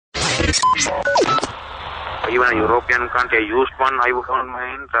Even a European country, I used one iPhone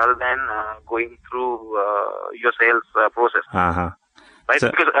mine rather than going through your sales process. Right? So,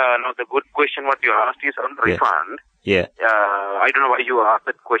 because now the good question what you asked is on refund. Yeah. I don't know why you asked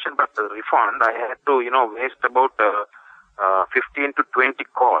that question, but the refund, I had to, waste about 15 to 20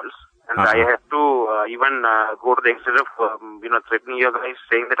 calls. And I had to even go to the extent of, threatening you guys,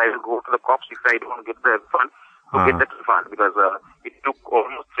 saying that I will go to the cops if I don't get the refund, get that refund. Because it took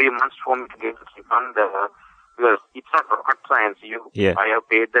almost 3 months for me to get the refund. Because it's not rocket science. I have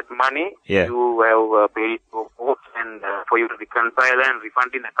paid that money. Yeah. You have paid it for both, and for you to reconcile and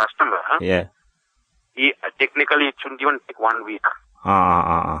refund in the customer. Yeah. Technically, it shouldn't even take 1 week.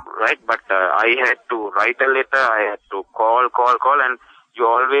 Right? But I had to write a letter. I had to call, and you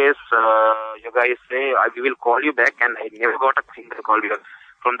always, you guys say, we will call you back, and I never got a single call because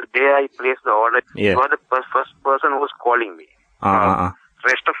from the day I placed the order, you are the first person who was calling me.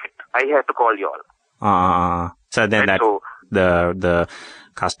 Rest of it, I had to call you all. So then the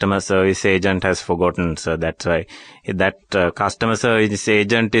customer service agent has forgotten, sir. That's why that customer service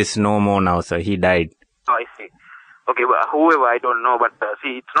agent is no more now, sir. He died. Oh, I see. Okay, well, whoever, I don't know, but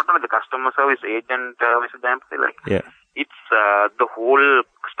see, it's not only the customer service agent, Mr. Dempsey, it's the whole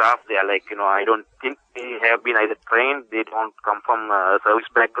staff there, I don't think they have been either trained, they don't come from a service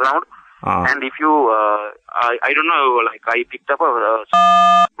background. And if you, I don't know, I picked up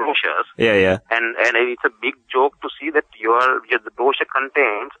brochures. And it's a big joke to see that the brochure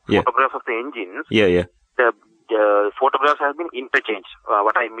contains photographs of the engines. The photographs have been interchanged.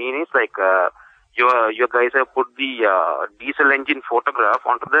 What I mean is you guys have put the diesel engine photograph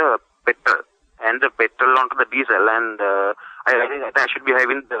onto the petrol and the petrol onto the diesel, and I think I should be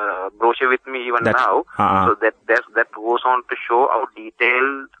having the brochure with me even now. So that goes on to show how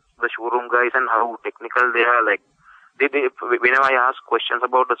detailed the showroom guys and how technical they are. Whenever I ask questions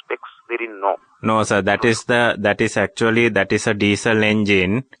about the specs, they didn't know. No, sir. That is a diesel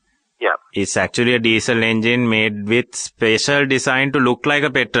engine. Yeah. It's actually a diesel engine made with special design to look like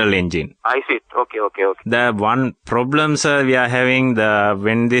a petrol engine. I see it. Okay. The one problem, sir, we are having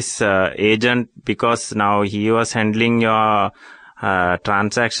when this agent, because now he was handling your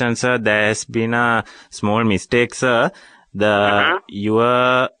transaction, sir, there has been a small mistake, sir.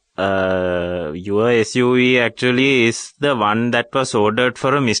 Your SUV actually is the one that was ordered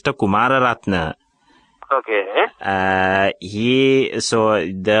for a Mr. Kumararatna. Okay. So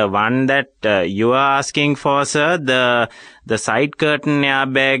the one that you are asking for, sir, the side curtain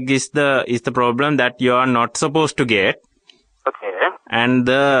airbag is the problem that you are not supposed to get. Okay. And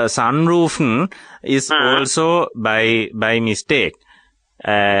the sunroof is also by mistake.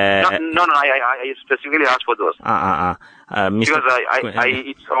 No, I specifically asked for those. Because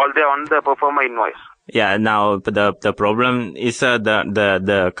it's all there on the performer invoice. Yeah, now the problem is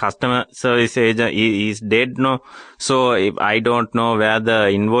the customer service agent is dead, no? So I don't know where the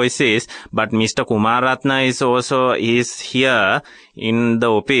invoice is, but Mr. Kumaratna is here in the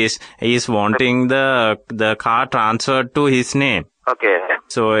office. He is wanting the car transferred to his name. Okay.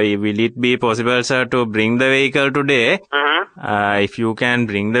 So will it be possible, sir, to bring the vehicle today? If you can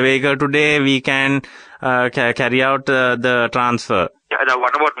bring the vehicle today, we can carry out the transfer. Yeah, now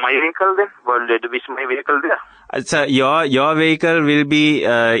what about my vehicle then? Well, is my vehicle there? Sir, your vehicle will be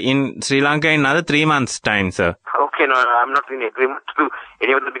in Sri Lanka in another 3 months' time, sir. Okay, no, I'm not in agreement to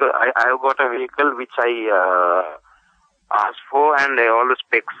any of that because I have got a vehicle which I asked for, and all the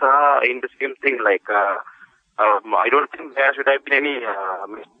specs are in the same thing. I don't think there should have been any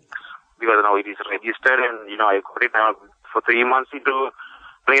mistakes because now it is registered, and I got it now for 3 months into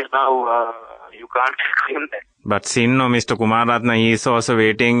place now. You can't claim that. But Sinno, Mr. Kumaratna, he is also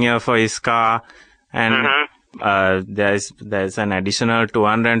waiting here for his car, and there's an additional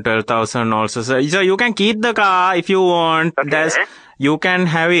 212,000 also. So you can keep the car if you want. Okay. You can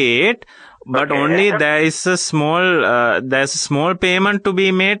have it, but only there is a small payment to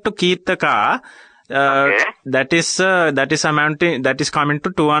be made to keep the car. That is coming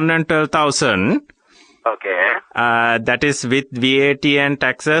to 212,000. Okay. That is with VAT and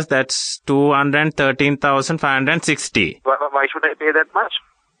taxes. That's 213,560. Why should I pay that much?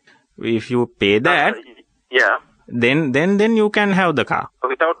 If you pay that, then you can have the car.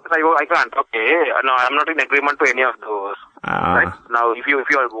 Without I can't. Okay. No, I'm not in agreement to any of those. Right? Now, if you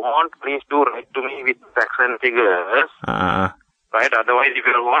want, please do write to me with facts and figures. Right? Otherwise, if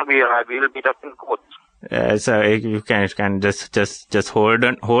you want, we will meet up in court. So you can just hold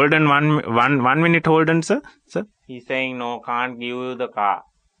on 1 minute, hold on, sir. He's saying no, can't give you the car.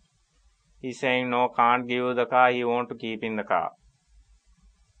 He's saying no, can't give you the car. He want to keep in the car.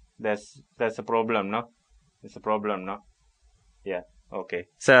 That's a problem, no? It's a problem, no? Yeah. Okay.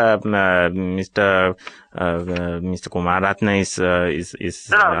 So, Mr. Kumaratna is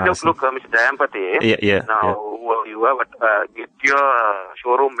look, Mr. Jayampati. Yeah. Now, you have get your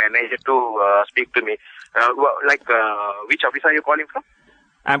showroom manager to speak to me. Which office are you calling from?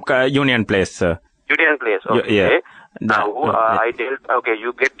 I'm Union Place, sir. Union Place. Okay. Yeah. Now,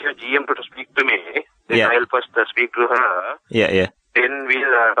 you get your GM to speak to me. Then I'll first speak to her. Yeah. Then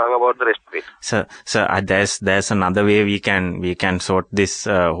we'll talk about the rest of it. Sir, there's another way we can sort this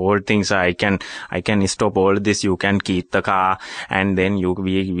whole thing. So I can stop all this. You can keep the car, and then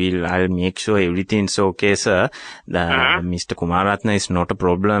I'll make sure everything's okay, sir. Mr. Kumaratna is not a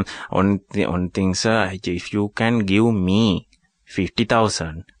problem. On thing, sir. If you can give me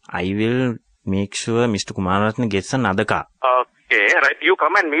 50,000, I will make sure Mr. Kumaratna gets another car. Okay, right. You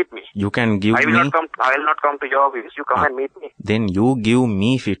come and meet me. You can give me. I will not come to your office. You come and meet me. Then you give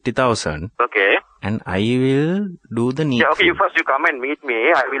me 50,000. Okay. And I will do the needful. Yeah, okay, you come and meet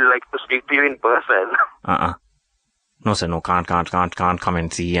me. I will like to speak to you in person. No, sir, no, can't come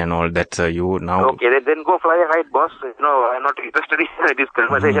and see and all that, sir. You now. Okay, then go fly a kite, boss. No, I'm not interested in this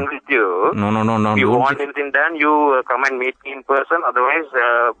conversation with you. No. If you want anything done, you come and meet me in person. Otherwise,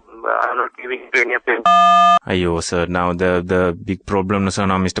 I'm not giving it to any of them. Ayo, sir, now the big problem, sir,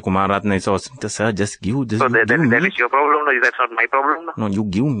 now Mr. Kumaratna is also, sir, just give me. That is your problem, no? That's not my problem, no? No, you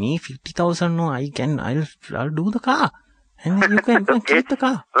give me 50,000, no, I'll do the car. And then you can keep the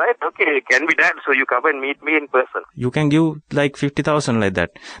car. Right, okay, it can be done. So you come and meet me in person. You can give like 50,000 like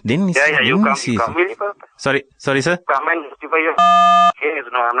that. Then you come really fast. Sorry, sir. Come and justify your case.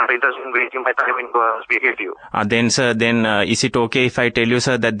 No, I'm not interested in wasting my time in speaking to you. Then, sir, is it okay if I tell you,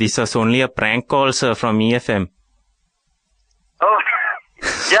 sir, that this was only a prank call, sir, from EFM? Oh,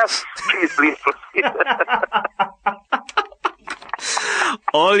 yes, please proceed.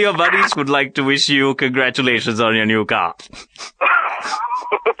 All your buddies would like to wish you congratulations on your new car.